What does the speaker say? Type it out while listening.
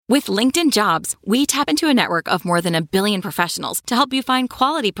With LinkedIn Jobs, we tap into a network of more than 1 billion professionals to help you find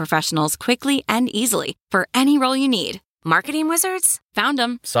quality professionals quickly and easily for any role you need. Marketing wizards? Found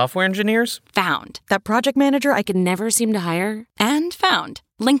them. Software engineers? Found. That project manager I could never seem to hire? And found.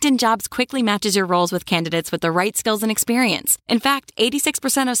 LinkedIn Jobs quickly matches your roles with candidates with the right skills and experience. In fact,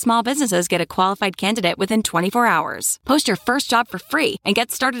 86% of small businesses get a qualified candidate within 24 hours. Post your first job for free and get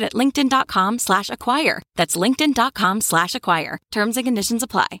started at linkedin.com/acquire. That's linkedin.com/acquire. Terms and conditions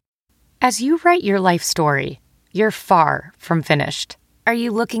apply. As you write your life story, you're far from finished. Are you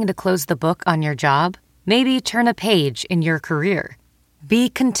looking to close the book on your job? Maybe turn a page in your career? Be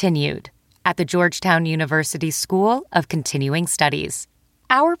continued at the Georgetown University School of Continuing Studies.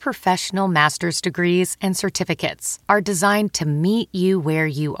 Our professional master's degrees and certificates are designed to meet you where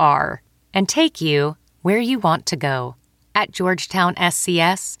you are and take you where you want to go. At Georgetown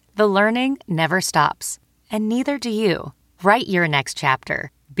SCS, the learning never stops, and neither do you. Write your next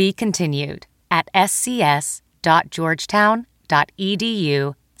chapter. Be continued at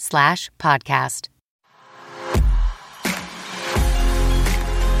scs.georgetown.edu/podcast.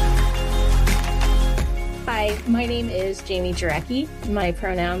 Hi, my name is Jamie Jarecki. My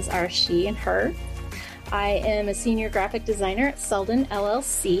pronouns are she and her. I am a senior graphic designer at Selden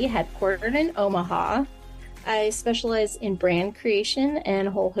LLC, headquartered in Omaha. I specialize in brand creation and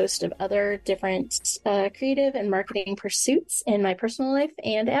a whole host of other different creative and marketing pursuits in my personal life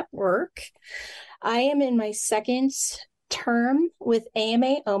and at work. I am in my second term with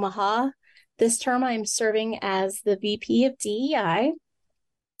AMA Omaha. This term I'm serving as the VP of DEI.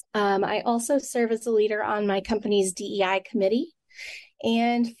 I also serve as a leader on my company's DEI committee.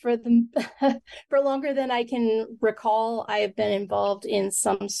 And for longer than I can recall, I have been involved in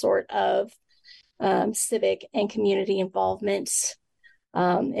some sort of civic and community involvement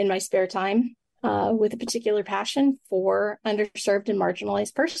in my spare time, with a particular passion for underserved and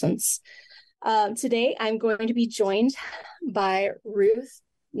marginalized persons. Today, I'm going to be joined by Ruth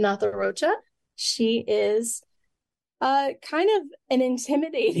Natharocha. She is kind of an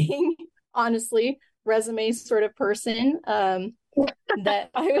intimidating, honestly, resume sort of person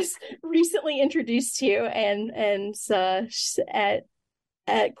that I was recently introduced to, and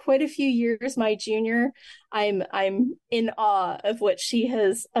at quite a few years my junior. I'm in awe of what she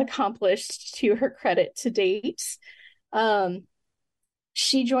has accomplished to her credit to date.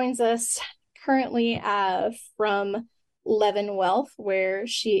 She joins us currently from Levin Wealth, where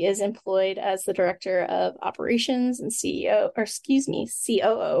she is employed as the director of operations and COO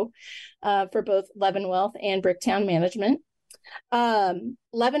for both Levin Wealth and Bricktown Management.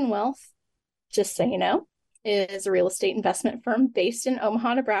 Levin Wealth, just so you know, is a real estate investment firm based in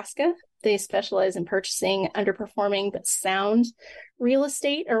Omaha, Nebraska. They specialize in purchasing underperforming but sound real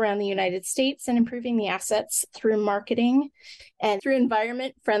estate around the United States and improving the assets through marketing and through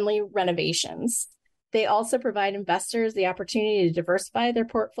environment-friendly renovations. They also provide investors the opportunity to diversify their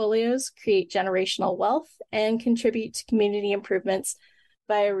portfolios, create generational wealth, and contribute to community improvements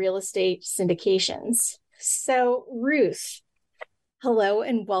via real estate syndications. So, Ruth, hello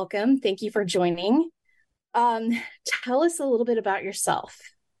and welcome. Thank you for joining. Tell us a little bit about yourself.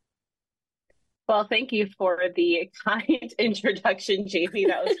 Well, thank you for the kind introduction, Jamie.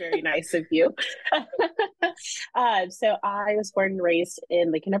 That was very nice of you. So I was born and raised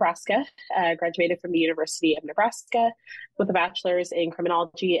in Lincoln, Nebraska, graduated from the University of Nebraska with a bachelor's in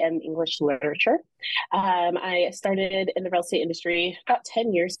criminology and English literature. I started in the real estate industry about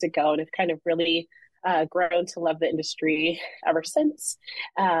 10 years ago and have kind of really grown to love the industry ever since.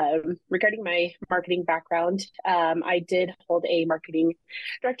 Regarding my marketing background, I did hold a marketing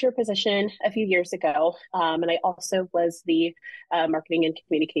director position a few years ago, and I also was the marketing and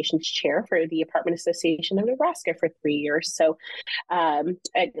communications chair for the Apartment Association of Nebraska for 3 years. So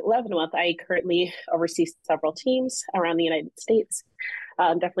at Levin Wealth, I currently oversee several teams around the United States.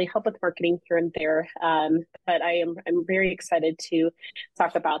 Definitely help with marketing here and there. But I'm very excited to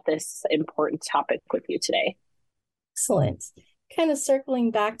talk about this important topic with you today. Excellent. Kind of circling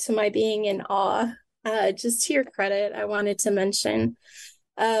back to my being in awe, just to your credit, I wanted to mention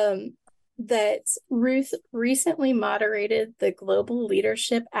that Ruth recently moderated the Global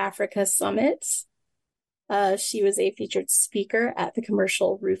Leadership Africa Summit. She was a featured speaker at the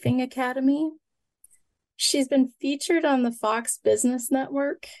Commercial Roofing Academy. She's been featured on the Fox Business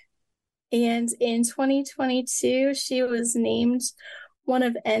Network, and in 2022, she was named one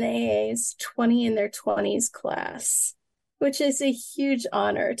of NAA's 20 in their 20s class, which is a huge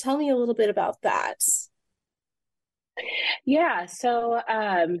honor. Tell me a little bit about that. Yeah. So,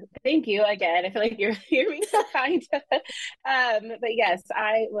 thank you again. I feel like you're being so kind. But yes,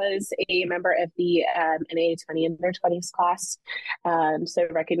 I was a member of the NA20 in their 20s class. So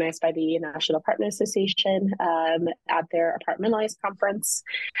recognized by the National Apartment Association at their Apartmentalize conference.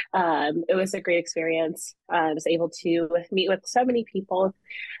 It was a great experience. I was able to meet with so many people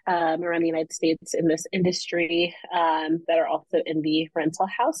around the United States in this industry that are also in the rental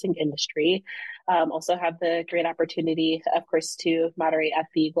housing industry. Also have the great opportunity, of course, to moderate at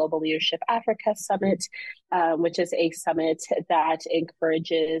the Global Leadership Africa Summit, which is a summit that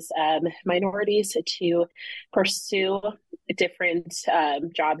encourages minorities to pursue different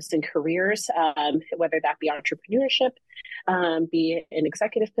jobs and careers, whether that be entrepreneurship, be in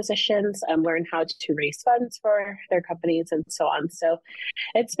executive positions, learn how to raise funds for their companies, and so on. So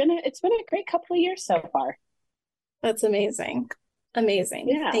it's been a great couple of years so far. That's amazing. Amazing.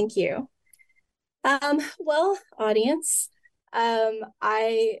 Yeah. Thank you. Well, audience,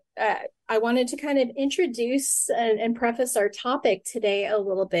 I wanted to kind of introduce and preface our topic today a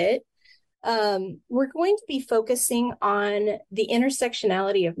little bit. We're going to be focusing on the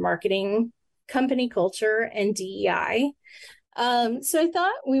intersectionality of marketing, company culture, and DEI. So I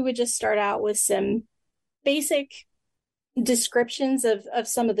thought we would just start out with some basic descriptions of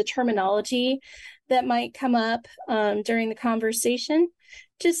some of the terminology that might come up during the conversation,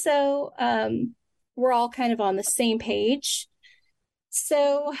 just so we're all kind of on the same page.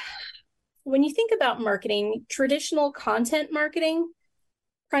 So when you think about marketing, traditional content marketing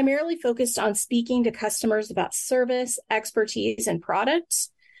primarily focused on speaking to customers about service, expertise, and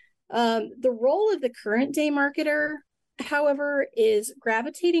products. The role of the current day marketer, however, is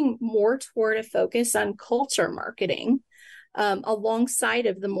gravitating more toward a focus on culture marketing alongside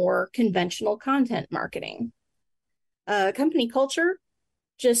of the more conventional content marketing. Company culture,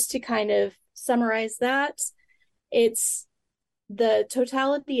 just to kind of summarize that, it's the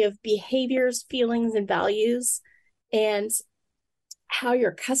totality of behaviors, feelings, and values, and how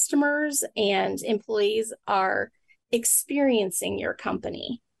your customers and employees are experiencing your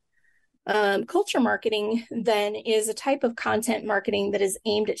company. Culture marketing, then, is a type of content marketing that is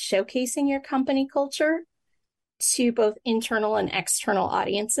aimed at showcasing your company culture to both internal and external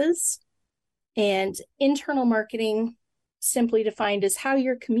audiences. And internal marketing, simply defined as how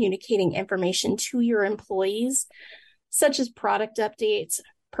you're communicating information to your employees, such as product updates,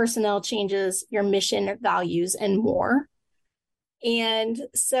 personnel changes, your mission, values, and more. And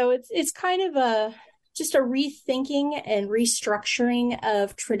so it's kind of just a rethinking and restructuring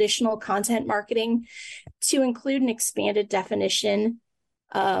of traditional content marketing to include an expanded definition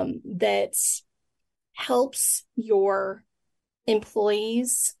that helps your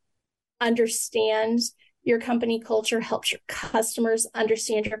employees understand your company culture, helps your customers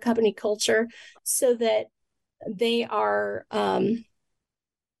understand your company culture, so that they are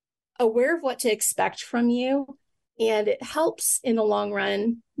aware of what to expect from you. And it helps in the long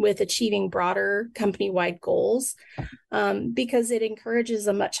run with achieving broader company-wide goals because it encourages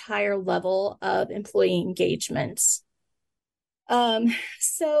a much higher level of employee engagement.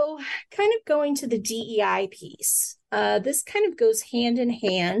 So kind of going to the DEI piece, this kind of goes hand in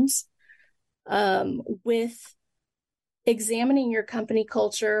hand with examining your company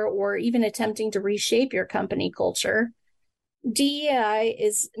culture or even attempting to reshape your company culture. DEI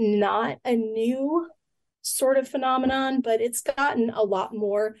is not a new sort of phenomenon, but it's gotten a lot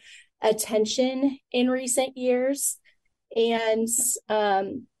more attention in recent years. And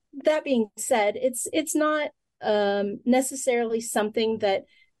that being said, it's not necessarily something that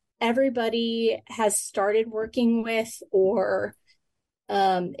everybody has started working with or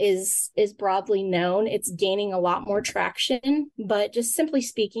is broadly known. It's gaining a lot more traction, but just simply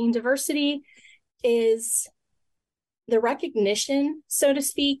speaking, diversity is the recognition, so to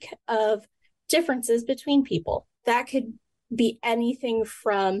speak, of differences between people. That could be anything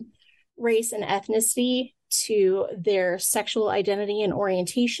from race and ethnicity to their sexual identity and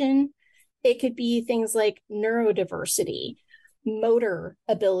orientation. It could be things like neurodiversity, motor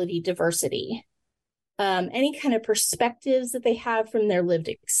ability diversity, any kind of perspectives that they have from their lived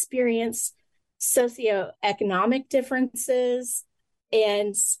experience, socioeconomic differences,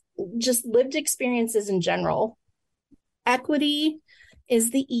 and just lived experiences in general. Equity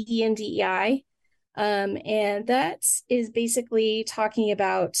is the E in DEI, and that is basically talking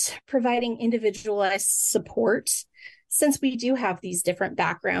about providing individualized support, since we do have these different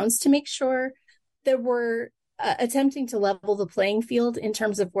backgrounds, to make sure that we're attempting to level the playing field in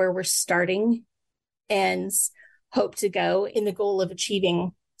terms of where we're starting and hope to go in the goal of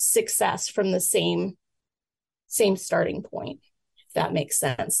achieving success from the same starting point, if that makes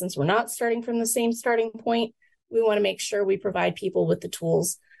sense. Since we're not starting from the same starting point, we want to make sure we provide people with the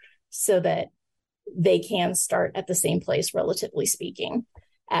tools so that they can start at the same place, relatively speaking,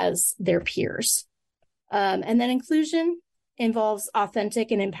 as their peers. And then inclusion involves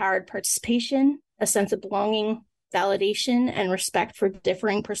authentic and empowered participation, a sense of belonging, validation, and respect for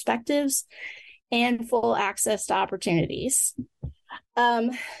differing perspectives, and full access to opportunities.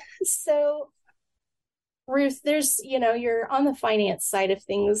 So Ruth, there's, you're on the finance side of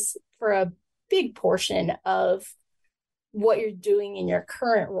things for a big portion of what you're doing in your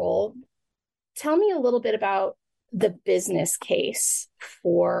current role. Tell me a little bit about the business case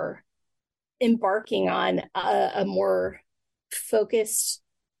for embarking on a more focused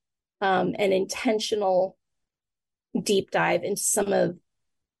and intentional deep dive into some of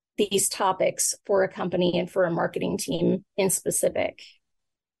these topics for a company and for a marketing team in specific.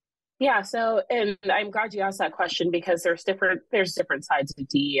 Yeah, so, and I'm glad you asked that question because there's different sides of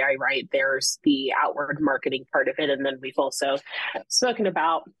DEI, right? There's the outward marketing part of it, and then we've also spoken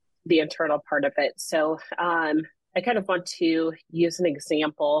about the internal part of it. So I kind of want to use an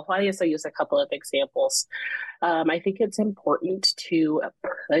example. Well, I guess I'll use a couple of examples. I think it's important to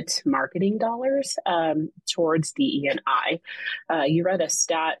put marketing dollars towards DE&I. You read a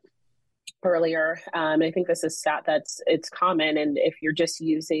stat earlier. I think this is stat it's common. And if you're just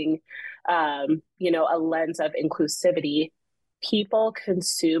using, a lens of inclusivity, people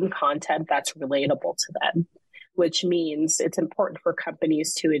consume content that's relatable to them, which means it's important for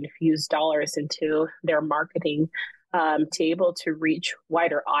companies to infuse dollars into their marketing to able to reach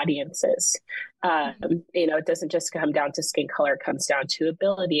wider audiences. It doesn't just come down to skin color. It comes down to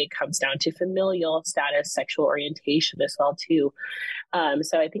ability. It comes down to familial status, sexual orientation as well, too.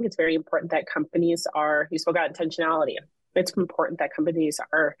 So I think it's very important that companies you spoke about intentionality. It's important that companies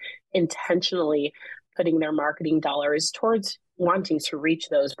are intentionally putting their marketing dollars towards wanting to reach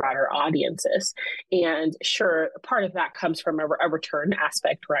those broader audiences. And sure, part of that comes from a return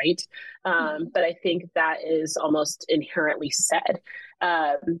aspect, right? But I think that is almost inherently said.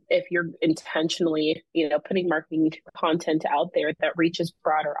 If you're intentionally, putting marketing content out there that reaches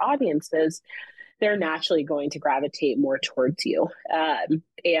broader audiences, they're naturally going to gravitate more towards you.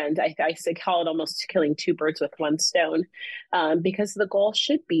 And I call it almost killing two birds with one stone, because the goal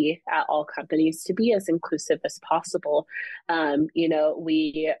should be at all companies to be as inclusive as possible.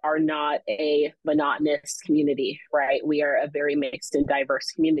 We are not a monotonous community, right? We are a very mixed and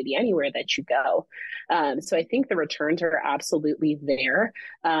diverse community anywhere that you go. So I think the returns are absolutely there.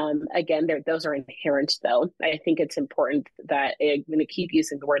 Again, those are inherent, though. I think it's important that I'm going to keep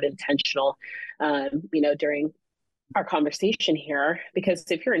using the word intentional, during our conversation here, because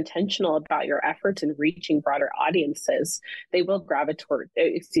if you're intentional about your efforts in reaching broader audiences, they will gravitate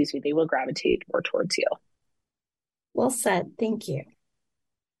more towards you. Well said. Thank you.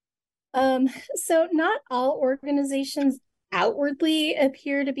 So not all organizations outwardly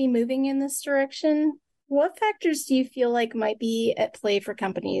appear to be moving in this direction. What factors do you feel like might be at play for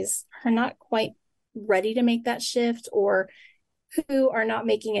companies who are not quite ready to make that shift, or who are not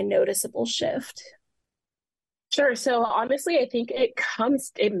making a noticeable shift? Sure. So honestly, I think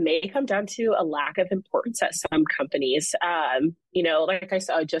it may come down to a lack of importance at some companies. Like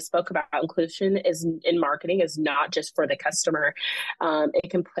I just spoke about, inclusion in marketing is not just for the customer. It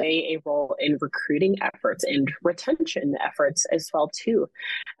can play a role in recruiting efforts and retention efforts as well too.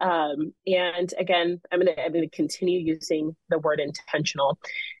 And again, I'm going to continue using the word intentional.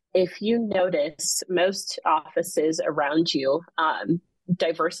 If you notice, most offices around you,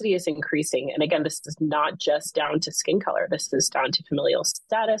 diversity is increasing. And again, this is not just down to skin color. This is down to familial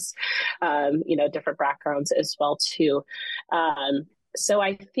status, different backgrounds as well too. So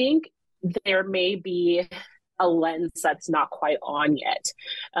I think there may be a lens that's not quite on yet,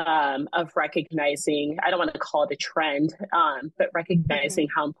 of recognizing, I don't want to call it a trend, but recognizing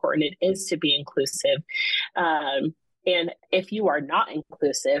how important it is to be inclusive. And if you are not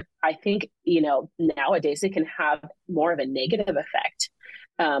inclusive, I think, nowadays it can have more of a negative effect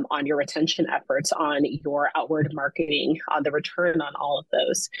on your retention efforts, on your outward marketing, on the return on all of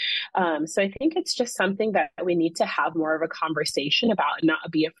those. So I think it's just something that we need to have more of a conversation about and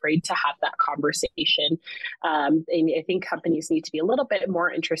not be afraid to have that conversation. And I think companies need to be a little bit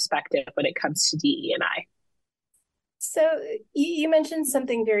more introspective when it comes to DE&I. So you mentioned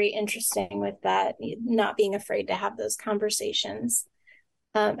something very interesting with that, not being afraid to have those conversations.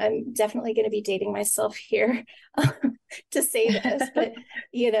 I'm definitely going to be dating myself here to say this, but,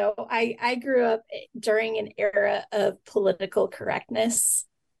 I grew up during an era of political correctness,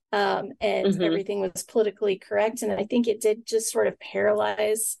 and everything was politically correct. And I think it did just sort of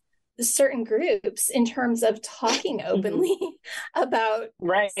paralyze certain groups in terms of talking openly about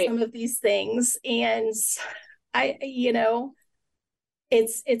some of these things. And It's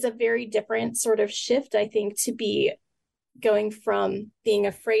a very different sort of shift, I think, to be going from being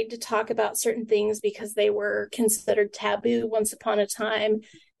afraid to talk about certain things because they were considered taboo once upon a time,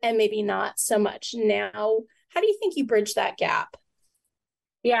 and maybe not so much now. How do you think you bridge that gap?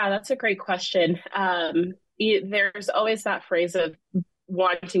 Yeah, that's a great question. There's always that phrase of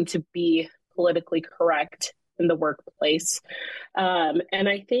wanting to be politically correct in the workplace. And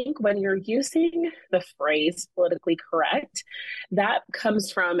I think when you're using the phrase politically correct, that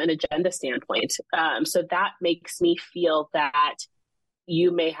comes from an agenda standpoint. So that makes me feel that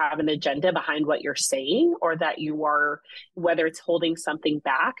you may have an agenda behind what you're saying, or that you are, whether it's holding something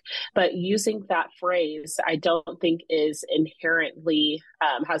back, but using that phrase, I don't think is inherently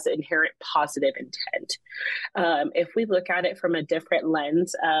has inherent positive intent. If we look at it from a different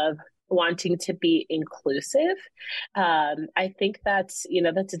lens of wanting to be inclusive, I think that's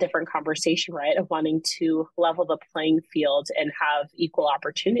a different conversation, right? Of wanting to level the playing field and have equal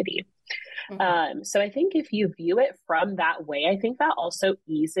opportunity. So I think if you view it from that way, I think that also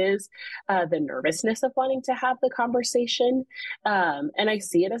eases the nervousness of wanting to have the conversation. And I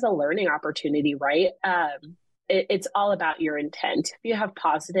see it as a learning opportunity, right? It's all about your intent. If you have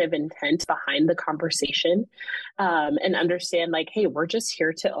positive intent behind the conversation, and understand like, hey, we're just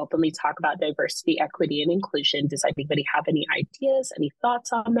here to openly talk about diversity, equity, and inclusion. Does anybody have any ideas, any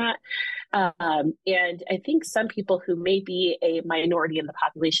thoughts on that? And I think some people who may be a minority in the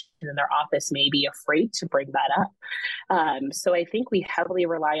population in their office may be afraid to bring that up. So I think we heavily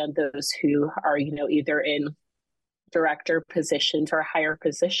rely on those who are, either in director positions or higher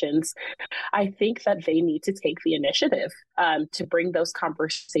positions. I think that they need to take the initiative to bring those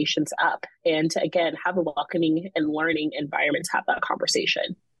conversations up and to, again, have a welcoming and learning environment to have that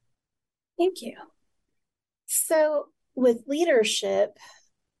conversation. Thank you. So with leadership,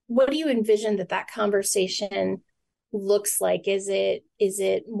 what do you envision that conversation looks like? Is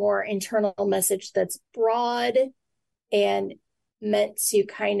it more internal message that's broad and meant to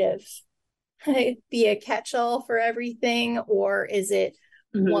kind of be a catch-all for everything, or is it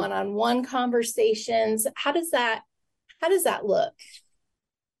one-on-one conversations? How does that look?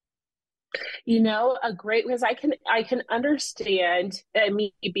 Because I can understand,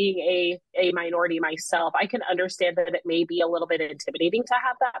 me being a minority myself, I can understand that it may be a little bit intimidating to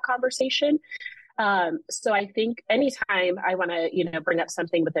have that conversation. So I think anytime I want to, bring up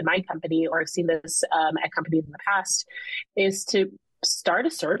something within my company, or I've seen this at companies in the past, is to start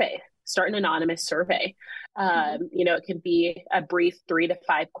a survey. Start an anonymous survey. It can be a brief 3 to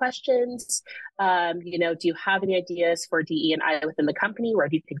 5 questions. Do you have any ideas for DE&I within the company? Where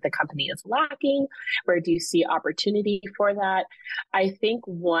do you think the company is lacking? Where do you see opportunity for that? I think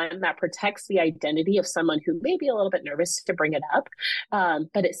one that protects the identity of someone who may be a little bit nervous to bring it up,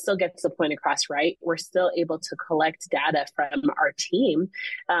 but it still gets the point across, right? We're still able to collect data from our team,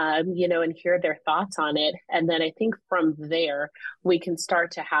 and hear their thoughts on it. And then I think from there, we can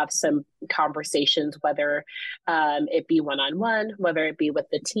start to have some conversations, whether it be one-on-one, whether it be with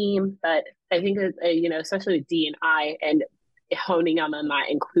the team. But I think, especially with D&I and honing on that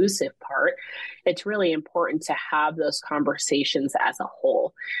inclusive part, it's really important to have those conversations as a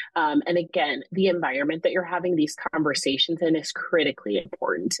whole. And again, the environment that you're having these conversations in is critically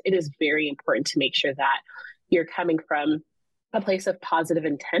important. It is very important to make sure that you're coming from a place of positive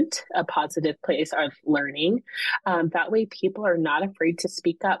intent, a positive place of learning. That way people are not afraid to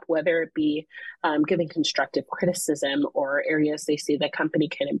speak up, whether it be giving constructive criticism or areas they see the company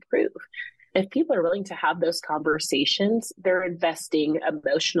can improve. If people are willing to have those conversations, they're investing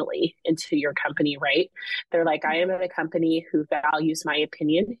emotionally into your company, right? They're like, I am at a company who values my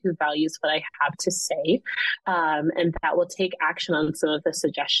opinion, who values what I have to say, and that will take action on some of the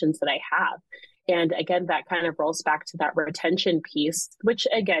suggestions that I have. And again, that kind of rolls back to that retention piece, which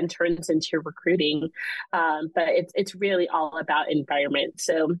again turns into recruiting. But it's really all about environment.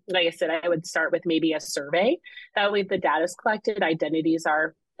 So like I said, I would start with maybe a survey. That way the data is collected, identities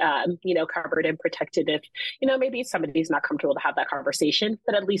are covered and protected. If, maybe somebody's not comfortable to have that conversation,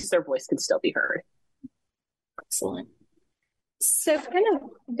 but at least their voice can still be heard. Excellent. So kind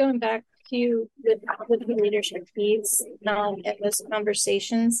of going back to the leadership piece in those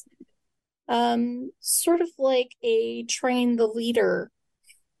conversations, sort of like a train the leader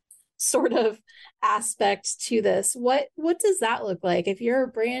sort of aspect to this. What does that look like? If you're a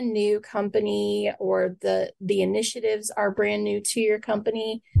brand new company, or the initiatives are brand new to your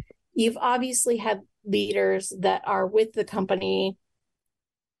company, you've obviously had leaders that are with the company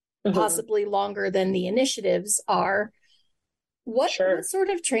possibly longer than the initiatives are. What sort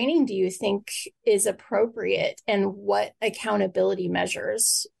of training do you think is appropriate, and what accountability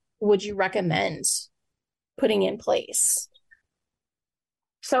measures would you recommend? putting in place?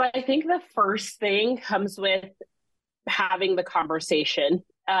 So I think the first thing comes with having the conversation,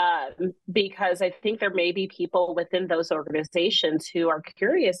 because I think there may be people within those organizations who are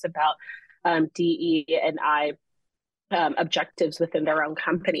curious about DE and I objectives within their own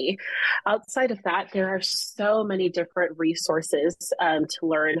company. Outside of that, there are so many different resources to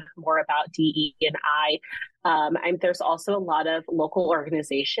learn more about DE and I. There's also a lot of local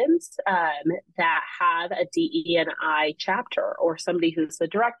organizations that have a DE and I chapter, or somebody who's the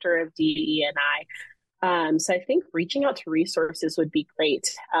director of DE and I. So I think reaching out to resources would be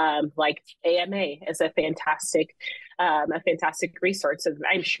great. Like AMA is a fantastic resource. And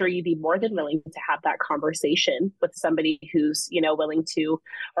I'm sure you'd be more than willing to have that conversation with somebody who's, willing to,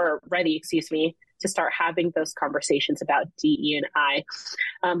 or ready, to start having those conversations about DE and I.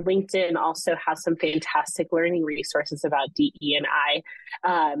 LinkedIn also has some fantastic learning resources about DE and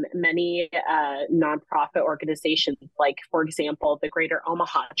I. Many nonprofit organizations, like, for example, the Greater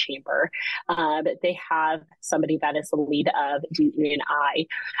Omaha Chamber, they have somebody that is the lead of DE and I.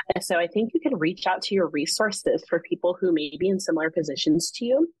 So I think you can reach out to your resources for people who may be in similar positions to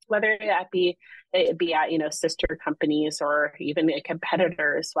you, whether that be at, sister companies or even a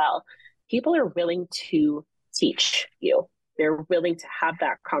competitor as well. People are willing to teach you. They're willing to have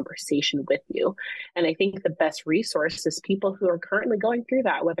that conversation with you. And I think the best resource is people who are currently going through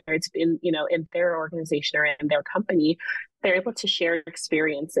that, whether it's in their organization or in their company. They're able to share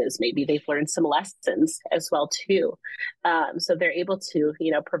experiences. Maybe they've learned some lessons as well too. So they're able to,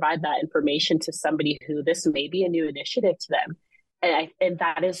 provide that information to somebody who this may be a new initiative to them. And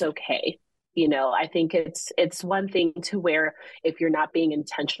that is okay. I think it's one thing to where if you're not being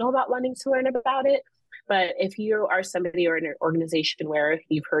intentional about wanting to learn about it, but if you are somebody or in an organization where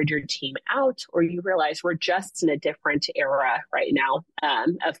you've heard your team out, or you realize we're just in a different era right now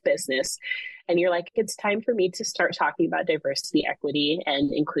of business, and you're like, it's time for me to start talking about diversity, equity,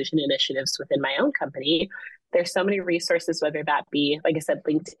 and inclusion initiatives within my own company. There's so many resources, whether that be, like I said,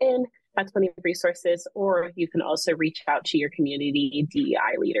 LinkedIn, that's plenty of resources, or you can also reach out to your community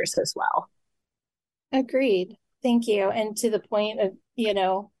DEI leaders as well. Agreed. Thank you. And to the point of,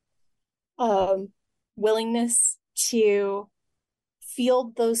 willingness to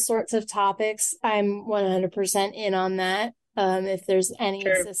field those sorts of topics, I'm 100% in on that. If there's any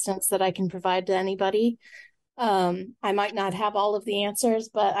assistance that I can provide to anybody, I might not have all of the answers,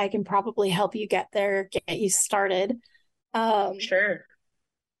 but I can probably help you get there, get you started. Sure.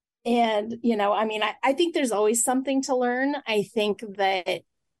 And, I think there's always something to learn. I think that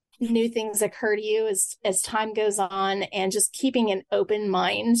new things occur to you as time goes on, and just keeping an open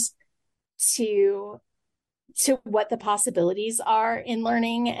mind to what the possibilities are in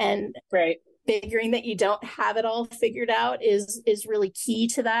learning, and figuring that you don't have it all figured out is really key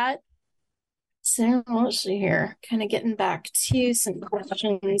to that. So let's see here, kind of getting back to some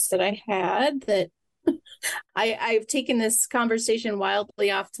questions that I had that I've taken this conversation wildly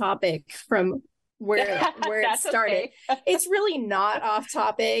off topic from where it started. Okay. It's really not off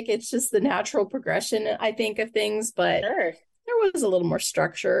topic. It's just the natural progression, I think, of things, but there was a little more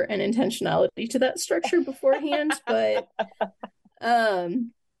structure and intentionality to that structure beforehand. But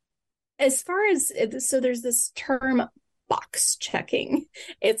as far as, so there's this term box checking.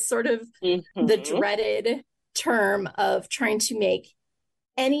 It's sort of the dreaded term of trying to make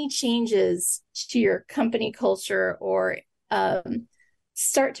any changes to your company culture, or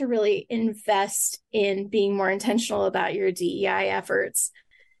start to really invest in being more intentional about your DEI efforts.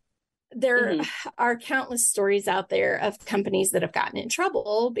 There are countless stories out there of companies that have gotten in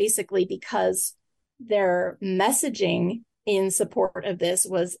trouble basically because their messaging in support of this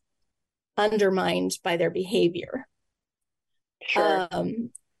was undermined by their behavior. Sure.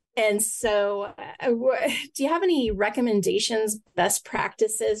 And so do you have any recommendations, best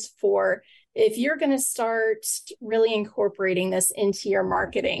practices for if you're going to start really incorporating this into your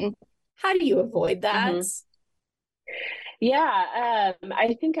marketing? How do you avoid that? Yeah,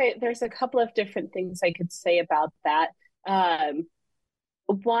 I think there's a couple of different things I could say about that.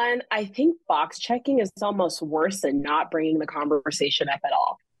 One, I think box checking is almost worse than not bringing the conversation up at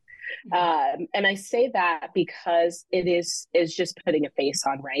all. And I say that because it is just putting a face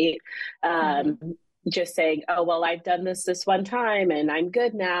on, right? Just saying, oh, well, I've done this one time and I'm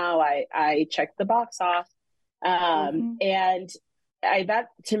good now. I checked the box off. And that,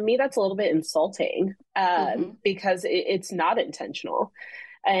 to me, that's a little bit insulting because it's not intentional.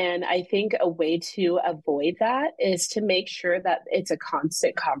 And I think a way to avoid that is to make sure that it's a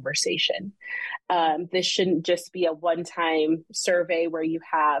constant conversation. This shouldn't just be a one-time survey where you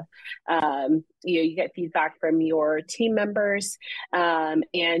have, you get feedback from your team members,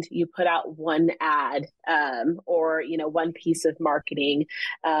 and you put out one ad, or, one piece of marketing,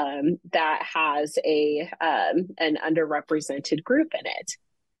 that has an underrepresented group in it.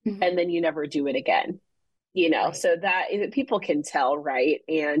 Mm-hmm. And then you never do it again, right. So that people can tell, right?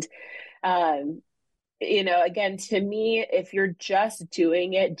 And, again, to me, if you're just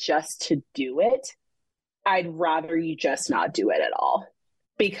doing it just to do it, I'd rather you just not do it at all,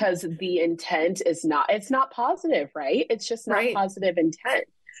 because the intent is it's not positive, right? It's just not right. Positive intent.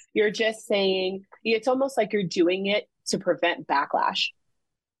 You're just saying, it's almost like you're doing it to prevent backlash.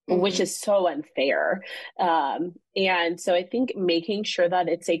 Mm-hmm. Which is so unfair. And so I think making sure that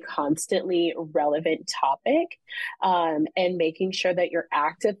it's a constantly relevant topic, and making sure that you're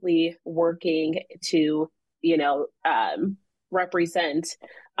actively working to, represent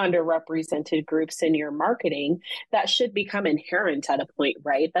underrepresented groups in your marketing, that should become inherent at a point,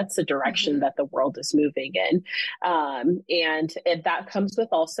 right? That's the direction mm-hmm. that the world is moving in. And that comes with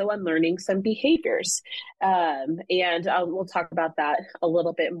also unlearning some behaviors. And we'll talk about that a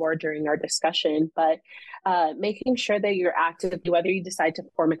little bit more during our discussion, but making sure that you're active, whether you decide to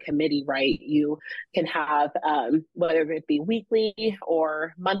form a committee, right? You can have, whether it be weekly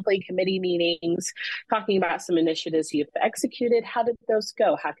or monthly committee meetings, talking about some initiatives you've executed. How did those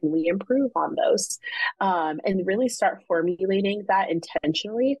go? How can we improve on those? And really start formulating that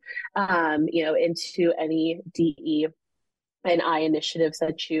intentionally, into any DE and I initiatives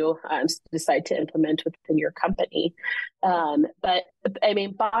that you decide to implement within your company. But I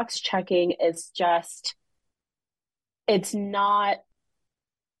mean, box checking is just, it's not,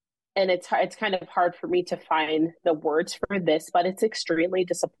 and it's kind of hard for me to find the words for this, but it's extremely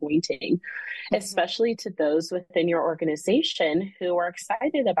disappointing, mm-hmm. especially to those within your organization who are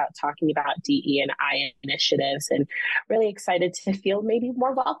excited about talking about DE and I initiatives and really excited to feel maybe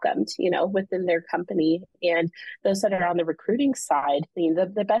more welcomed, within their company. And those that are on the recruiting side,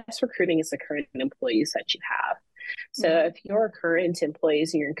 the best recruiting is the current employees that you have. So mm-hmm. if your current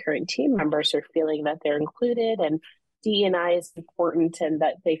employees and your current team members are feeling that they're included and D&I is important and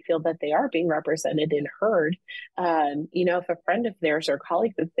that they feel that they are being represented and heard. If a friend of theirs or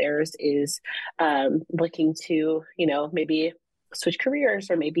colleague of theirs is looking to, maybe switch careers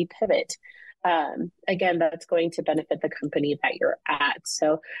or maybe pivot, again, that's going to benefit the company that you're at.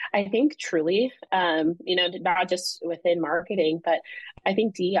 So I think truly, not just within marketing, but I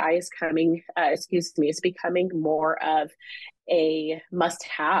think DEI is is becoming more of a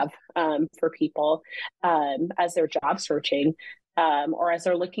must-have for people as they're job searching, or as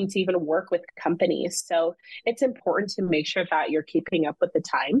they're looking to even work with companies. So it's important to make sure that you're keeping up with the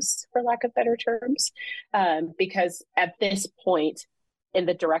times, for lack of better terms, because at this point in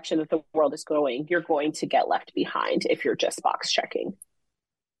the direction that the world is going, you're going to get left behind if you're just box checking.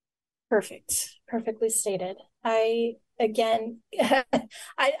 Perfect. Perfectly stated. I don't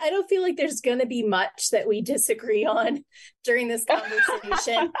feel like there's going to be much that we disagree on during this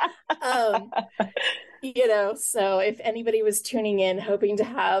conversation. So if anybody was tuning in hoping to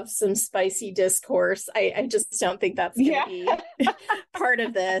have some spicy discourse, I just don't think that's going to be part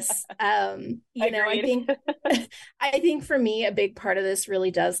of this. I think for me, a big part of this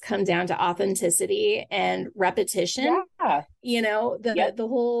really does come down to authenticity and repetition. Yeah. The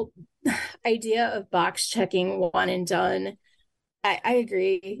whole idea of box checking one and done, I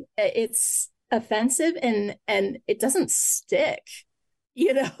agree. It's offensive and it doesn't stick.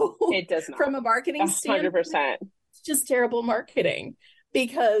 It does not. From a marketing standpoint, 100%. It's just terrible marketing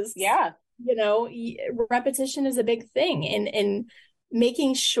because, repetition is a big thing in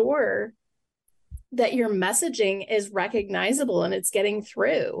making sure that your messaging is recognizable and it's getting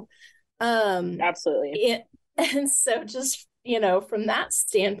through. Absolutely. And so just, from that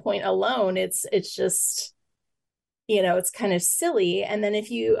standpoint alone, it's just, it's kind of silly. And then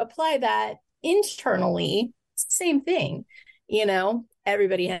if you apply that internally, it's the same thing,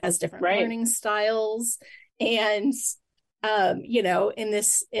 everybody has different learning styles. And, in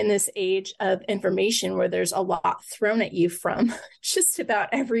this age of information where there's a lot thrown at you from just about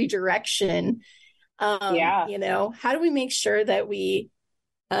every direction, how do we make sure that we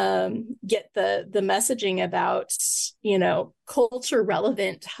get the messaging about, culture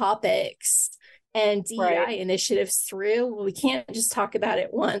relevant topics and DEI initiatives through? Well, we can't just talk about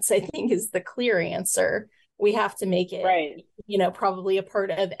it once, I think is the clear answer. We have to make it, probably a part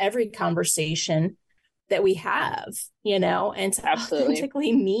of every conversation that we have, and to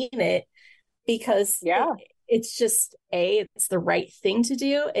authentically mean it, because it's just it's the right thing to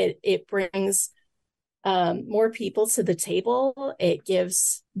do. It brings more people to the table. It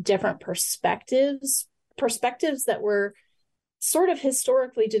gives different perspectives that were sort of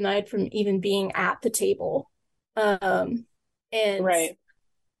historically denied from even being at the table. And right.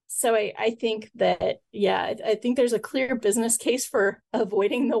 So I think that, yeah, I think there's a clear business case for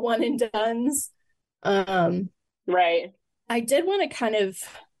avoiding the one and dones. Right. I did want to kind of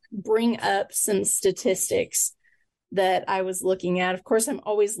bring up some statistics that I was looking at. Of course, I'm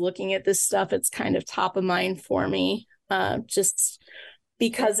always looking at this stuff. It's kind of top of mind for me, just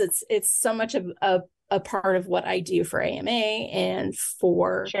because it's so much of a part of what I do for AMA and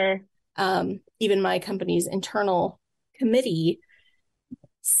for even my company's internal committee.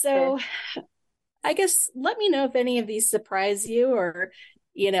 So I guess let me know if any of these surprise you, or,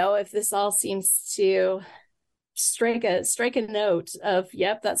 if this all seems to strike a note of,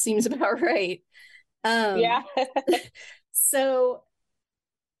 yep, that seems about right. Yeah. So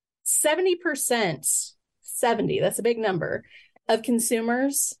 70%, 70, that's a big number, of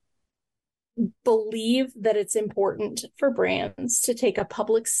consumers believe that it's important for brands to take a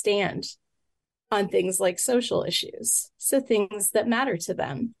public stand on things like social issues. So things that matter to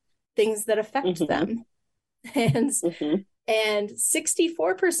them, things that affect them. And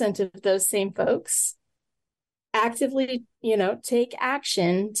 64% of those same folks actively, take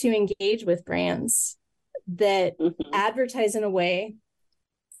action to engage with brands that advertise in a way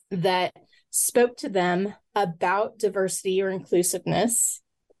that spoke to them about diversity or inclusiveness.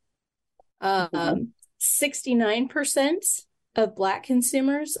 69% of Black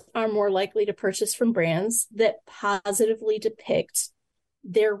consumers are more likely to purchase from brands that positively depict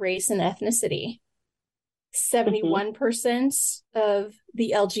their race and ethnicity. 71% of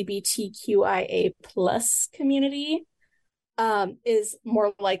the LGBTQIA plus community is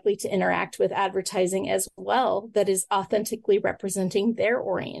more likely to interact with advertising as well that is authentically representing their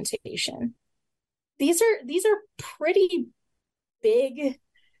orientation. These are pretty big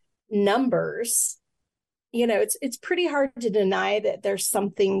numbers. It's pretty hard to deny that there's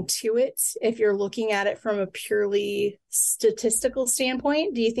something to it if you're looking at it from a purely statistical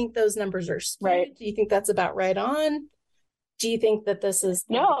standpoint. Do you think those numbers are skewed? Right? Do you think that's about right on? Do you think that this is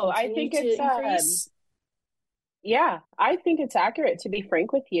I think it's yeah, I think it's accurate, to be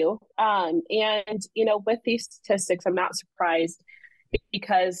frank with you. And with these statistics, I'm not surprised,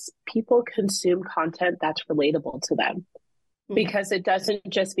 because people consume content that's relatable to them. Because it doesn't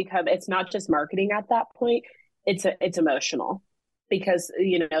just become, it's not just marketing at that point, it's emotional. Because,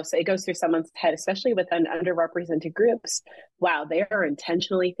 so it goes through someone's head, especially with underrepresented groups. Wow, they are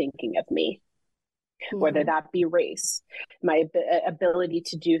intentionally thinking of me, whether that be race, my ability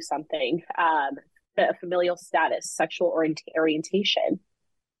to do something, familial status, sexual orientation.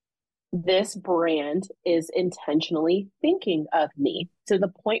 This brand is intentionally thinking of me to the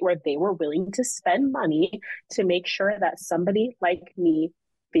point where they were willing to spend money to make sure that somebody like me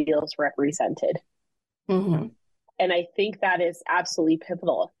feels represented. And I think that is absolutely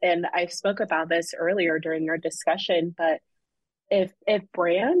pivotal. And I spoke about this earlier during our discussion, but if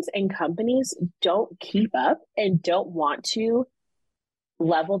brands and companies don't keep up and don't want to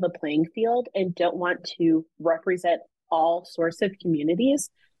level the playing field and don't want to represent all sorts of communities,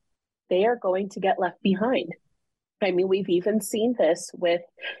 they are going to get left behind. I mean, we've even seen this with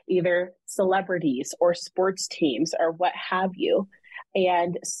either celebrities or sports teams or what have you.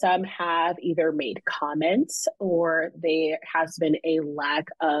 And some have either made comments, or there has been a lack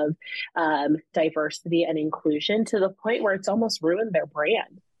of diversity and inclusion to the point where it's almost ruined their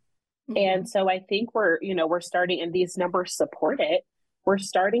brand. And so I think we're starting, and these numbers support it. We're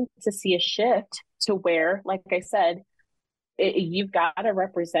starting to see a shift to where, like I said, you've got to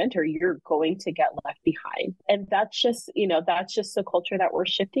represent or you're going to get left behind. And that's just the culture that we're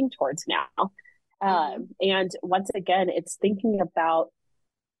shifting towards now. And once again, it's thinking about,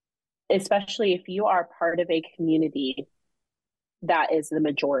 especially if you are part of a community that is the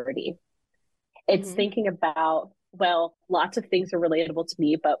majority, it's thinking about, well, lots of things are relatable to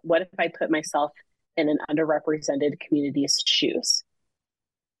me, but what if I put myself in an underrepresented community's shoes?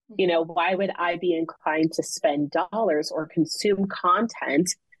 Why would I be inclined to spend dollars or consume content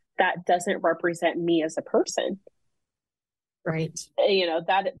that doesn't represent me as a person? Right.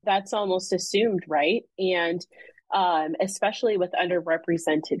 That's almost assumed, right? And especially with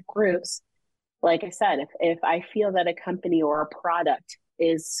underrepresented groups, like I said, if I feel that a company or a product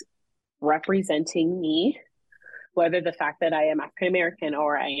is representing me, whether the fact that I am African American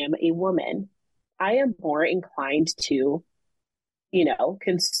or I am a woman, I am more inclined to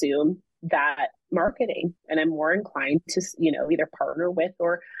consume that marketing, and I'm more inclined to, either partner with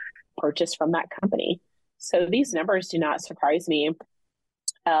or purchase from that company. So these numbers do not surprise me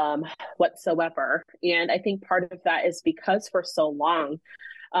whatsoever. And I think part of that is because for so long,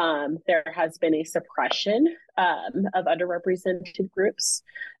 there has been a suppression of underrepresented groups.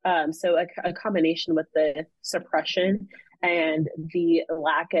 So a combination with the suppression and the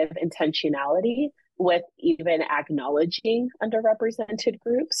lack of intentionality with even acknowledging underrepresented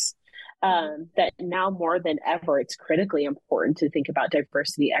groups, that now more than ever, it's critically important to think about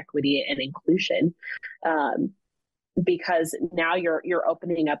diversity, equity, and inclusion. Because now you're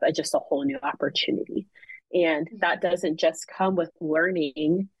opening up just a whole new opportunity. And that doesn't just come with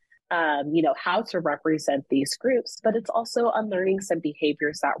learning, how to represent these groups, but it's also unlearning some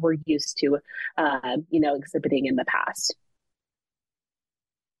behaviors that we're used to, exhibiting in the past.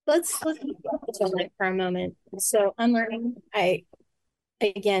 Let's look at that for a moment. So unlearning, I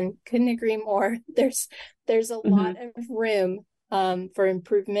again couldn't agree more. There's a lot of room for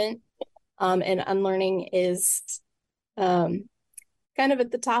improvement, and unlearning is kind of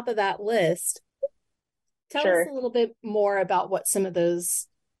at the top of that list. Tell us a little bit more about what some of those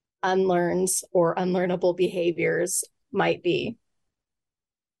unlearned or unlearnable behaviors might be.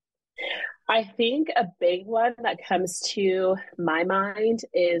 I think a big one that comes to my mind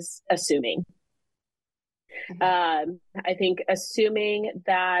is assuming. I think assuming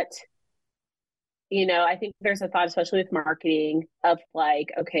that, I think there's a thought, especially with marketing, of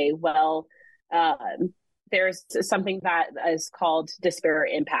like, okay, well, there's something that is called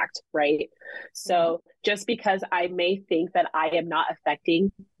disparate impact, right? So just because I may think that I am not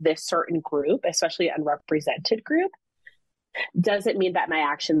affecting this certain group, especially unrepresented group, doesn't mean that my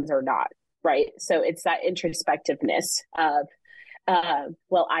actions are not, right? So it's that introspectiveness of,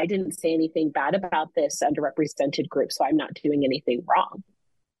 well, I didn't say anything bad about this underrepresented group, so I'm not doing anything wrong.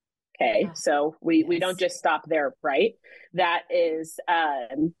 Okay, so we don't just stop there, right? That is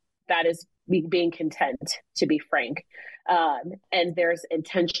being content, to be frank. And there's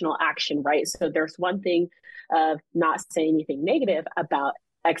intentional action, right? So there's one thing of not saying anything negative about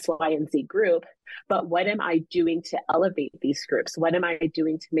X, Y, and Z group, but what am I doing to elevate these groups? What am I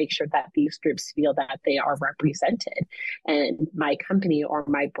doing to make sure that these groups feel that they are represented? And my company or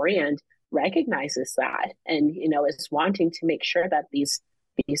my brand recognizes that and, is wanting to make sure that these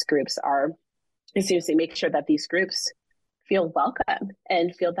groups are, make sure that these groups feel welcome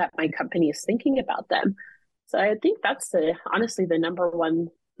and feel that my company is thinking about them. So I think that's honestly the number one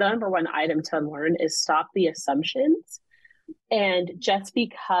item to unlearn is stop the assumptions. And just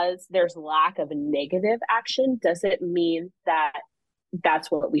because there's lack of negative action doesn't mean that that's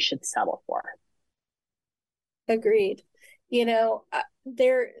what we should settle for. Agreed.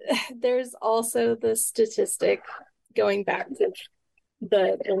 There's also the statistic going back to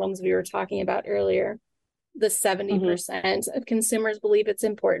the ones we were talking about earlier. The 70% of consumers believe it's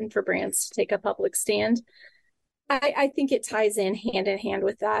important for brands to take a public stand. I think it ties in hand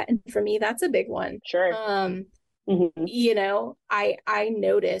with that. And for me, that's a big one. Sure. I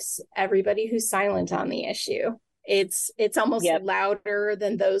notice everybody who's silent on the issue. It's almost louder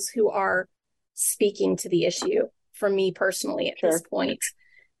than those who are speaking to the issue for me personally at this point.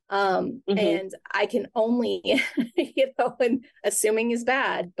 And I can only, and assuming is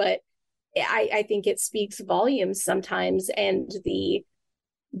bad, but I think it speaks volumes sometimes. And the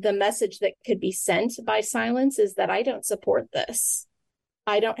message that could be sent by silence is that I don't support this.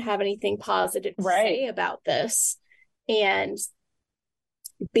 I don't have anything positive to say about this. And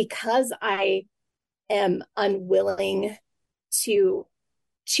because I am unwilling to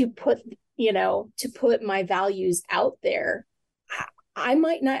put my values out there, I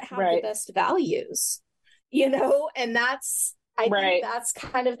might not have the best values, and I think that's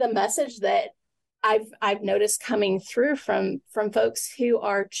kind of the message that I've noticed coming through from folks who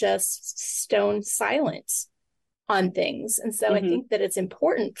are just stone silent on things. And so I think that it's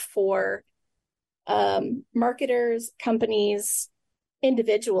important for marketers, companies,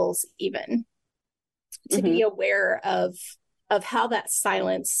 individuals even to be aware of how that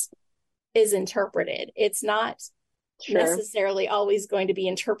silence is interpreted. It's not necessarily always going to be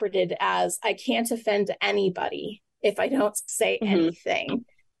interpreted as I can't offend anybody if I don't say anything.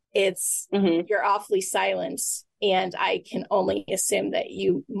 It's you're awfully silent, and I can only assume that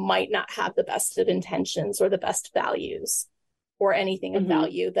you might not have the best of intentions or the best values or anything of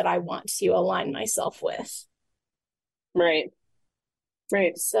value that I want to align myself with. Right.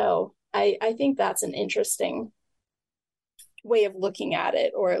 So I think that's an interesting way of looking at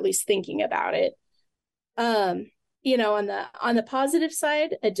it, or at least thinking about it. On the positive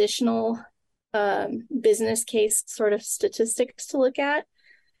side, additional business case sort of statistics to look at.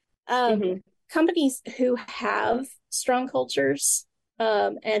 Companies who have strong cultures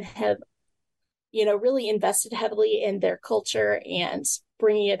and have really invested heavily in their culture and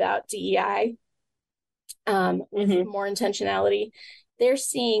bringing about DEI with more intentionality, they're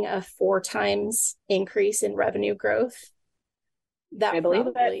seeing a 4 times increase in revenue growth. That I believe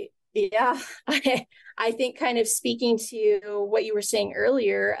that. Yeah. I think kind of speaking to what you were saying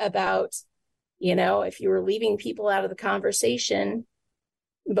earlier about, if you were leaving people out of the conversation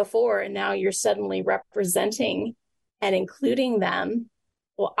before and now you're suddenly representing and including them,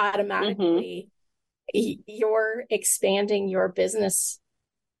 well, automatically you're expanding your business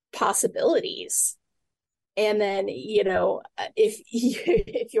possibilities. And then,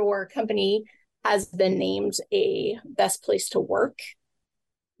 if your company has been named a best place to work,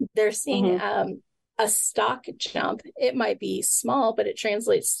 they're seeing a stock jump. It might be small, but it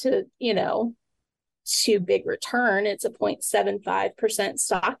translates to, to big return. It's a 0.75%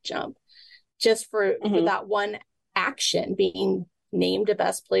 stock jump just for that one action, being named a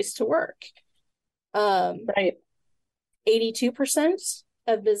best place to work. Right. 82%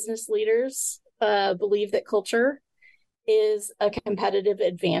 of business leaders believe that culture is a competitive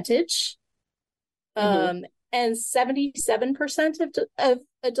advantage. And 77% of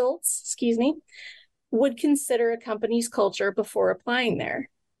adults, would consider a company's culture before applying there.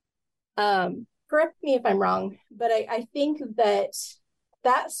 Correct me if I'm wrong, but I think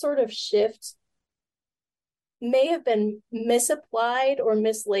that sort of shift may have been misapplied or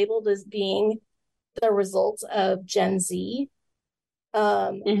mislabeled as being the result of Gen Z.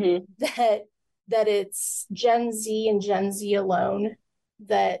 That it's Gen Z and Gen Z alone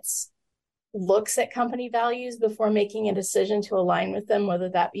that looks at company values before making a decision to align with them, whether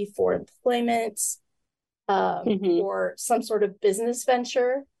that be for employment or some sort of business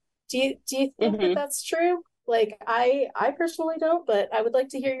venture. Do you think that that's true? Like, I personally don't, but I would like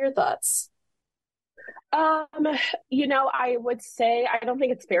to hear your thoughts. I would say, I don't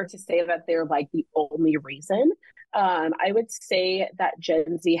think it's fair to say that they're like the only reason. I would say that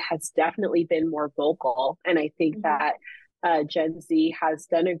Gen Z has definitely been more vocal. And I think that Gen Z has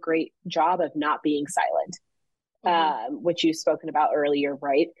done a great job of not being silent, which you've spoken about earlier,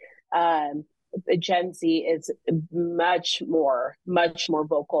 right? Gen Z is much more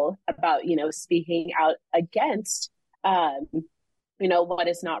vocal about, speaking out against, what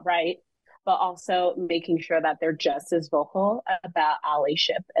is not right, but also making sure that they're just as vocal about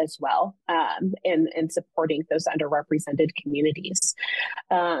allyship as well, and supporting those underrepresented communities.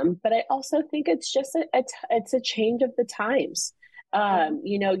 But I also think it's just it's a change of the times.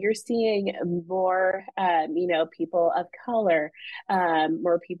 You're seeing more, people of color,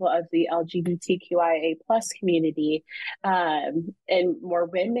 more people of the LGBTQIA plus community, and more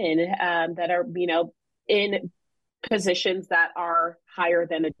women that are, in positions that are higher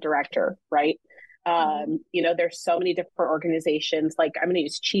than a director, right? There's so many different organizations, like I'm going to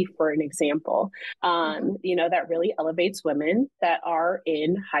use Chief for an example, that really elevates women that are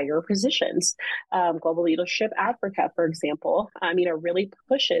in higher positions. Global Leadership Africa, for example, really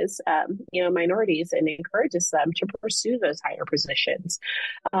pushes, minorities and encourages them to pursue those higher positions.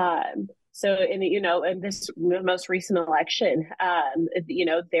 So, in this most recent election,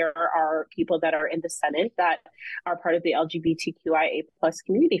 there are people that are in the Senate that are part of the LGBTQIA plus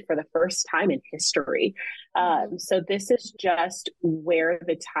community for the first time in history. So this is just where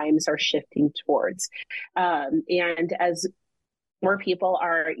the times are shifting towards. And as more people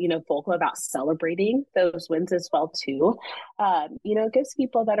are, vocal about celebrating those wins as well too. It gives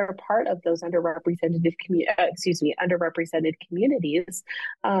people that are part of those underrepresented communities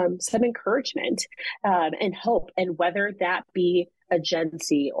some encouragement and hope. And whether that be a Gen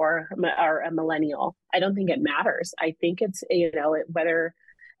Z or a millennial, I don't think it matters. I think it's whether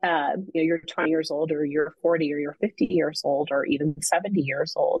you're 20 years old or you're 40 or you're 50 years old or even 70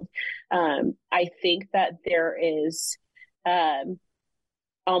 years old. I think that there is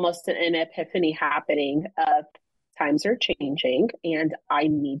almost an epiphany happening of times are changing and I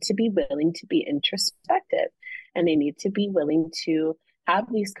need to be willing to be introspective and I need to be willing to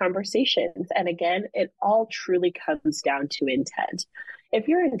have these conversations. And again, it all truly comes down to intent. If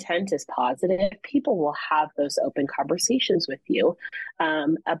your intent is positive, people will have those open conversations with you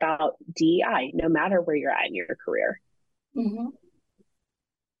about DEI, no matter where you're at in your career. Thank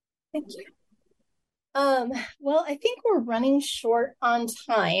you. Well, I think we're running short on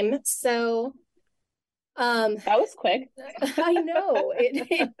time. So that was quick. I know.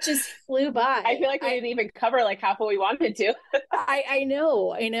 It just flew by. I feel like we didn't even cover like half what we wanted to. I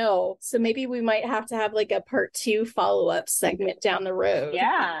know. So maybe we might have to have like a part 2 follow-up segment down the road.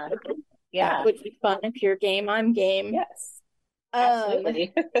 Yeah. That would be fun. If you're game, I'm game. Yes.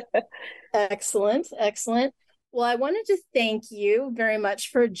 Absolutely. Excellent. Well, I wanted to thank you very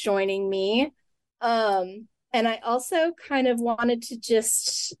much for joining me And I also kind of wanted to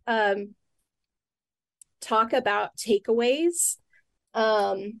just talk about takeaways.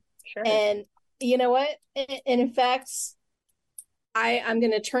 Sure. And you know what? And in fact, I'm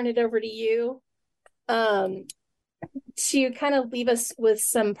going to turn it over to you to kind of leave us with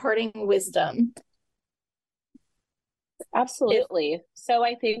some parting wisdom. Absolutely. So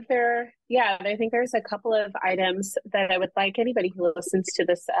I think there's a couple of items that I would like anybody who listens to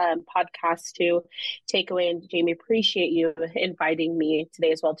this podcast to take away. And Jamie, appreciate you inviting me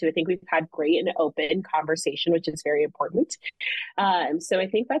today as well too. I think we've had great and open conversation, which is very important. So I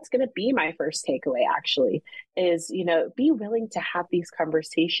think that's going to be my first takeaway actually is, be willing to have these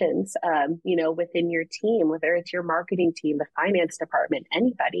conversations, within your team, whether it's your marketing team, the finance department,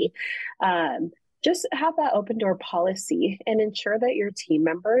 anybody. Just have that open door policy and ensure that your team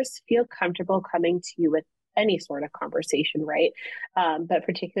members feel comfortable coming to you with any sort of conversation, right? But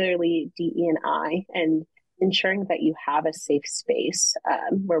particularly DE&I, and ensuring that you have a safe space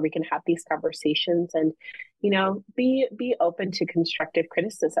where we can have these conversations and, be open to constructive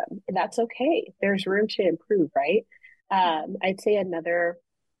criticism. That's okay. There's room to improve, right? I'd say another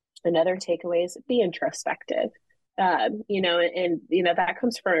takeaway is be introspective. That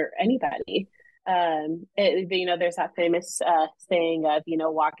comes for anybody. There's that famous saying of,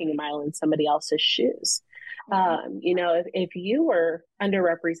 walking a mile in somebody else's shoes. If you were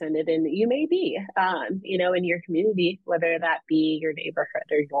underrepresented, and you may be, in your community, whether that be your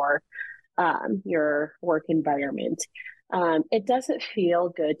neighborhood or your work environment, it doesn't feel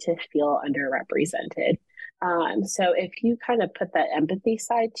good to feel underrepresented. So if you kind of put that empathy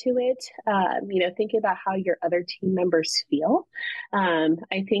side to it, think about how your other team members feel.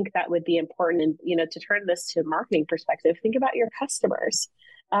 I think that would be important. And, to turn this to a marketing perspective, think about your customers.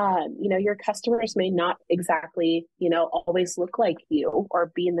 Your customers may not exactly, always look like you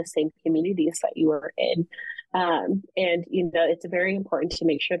or be in the same communities that you are in. It's very important to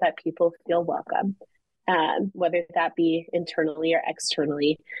make sure that people feel welcome, whether that be internally or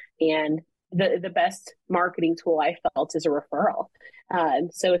externally. And the best marketing tool I felt is a referral.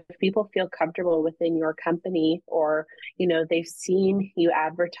 So if people feel comfortable within your company, or, they've seen you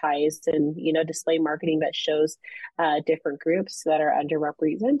advertised and, display marketing that shows different groups that are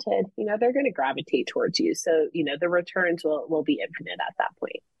underrepresented, they're going to gravitate towards you. So, the returns will be infinite at that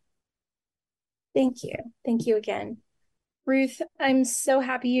point. Thank you. Thank you again. Ruth, I'm so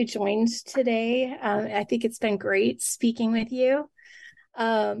happy you joined today. I think it's been great speaking with you.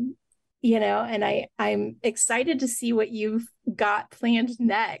 And I'm excited to see what you've got planned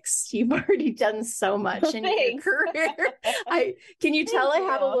next. You've already done so much in your career. Can you tell I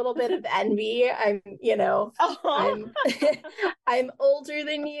have a little bit of envy? I'm older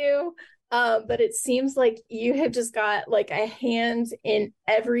than you, but it seems like you have just got like a hand in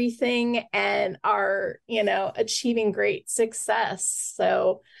everything and are, achieving great success.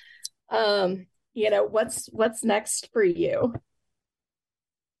 So, what's next for you?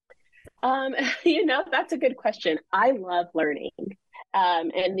 That's a good question. I love learning.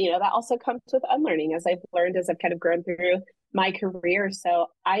 And that also comes with unlearning, as I've learned as I've kind of grown through my career. So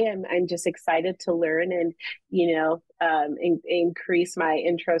I'm just excited to learn and, increase my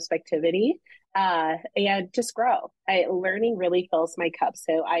introspectivity, and just grow. Learning really fills my cup.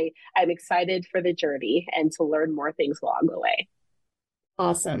 So I'm excited for the journey and to learn more things along the way.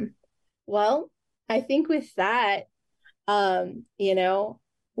 Awesome. Well, I think with that,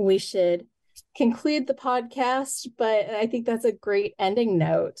 we should conclude the podcast, but I think that's a great ending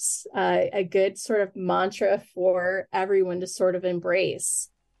note, a good sort of mantra for everyone to sort of embrace.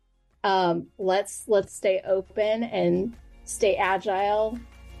 Let's stay open and stay agile,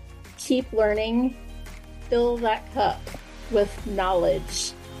 keep learning, fill that cup with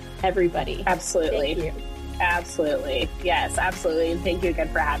knowledge, everybody. Absolutely. Thank you. Absolutely. Yes, absolutely. And thank you again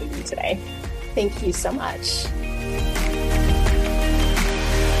for having me today. Thank you so much.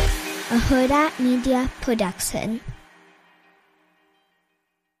 A Huda Media Production.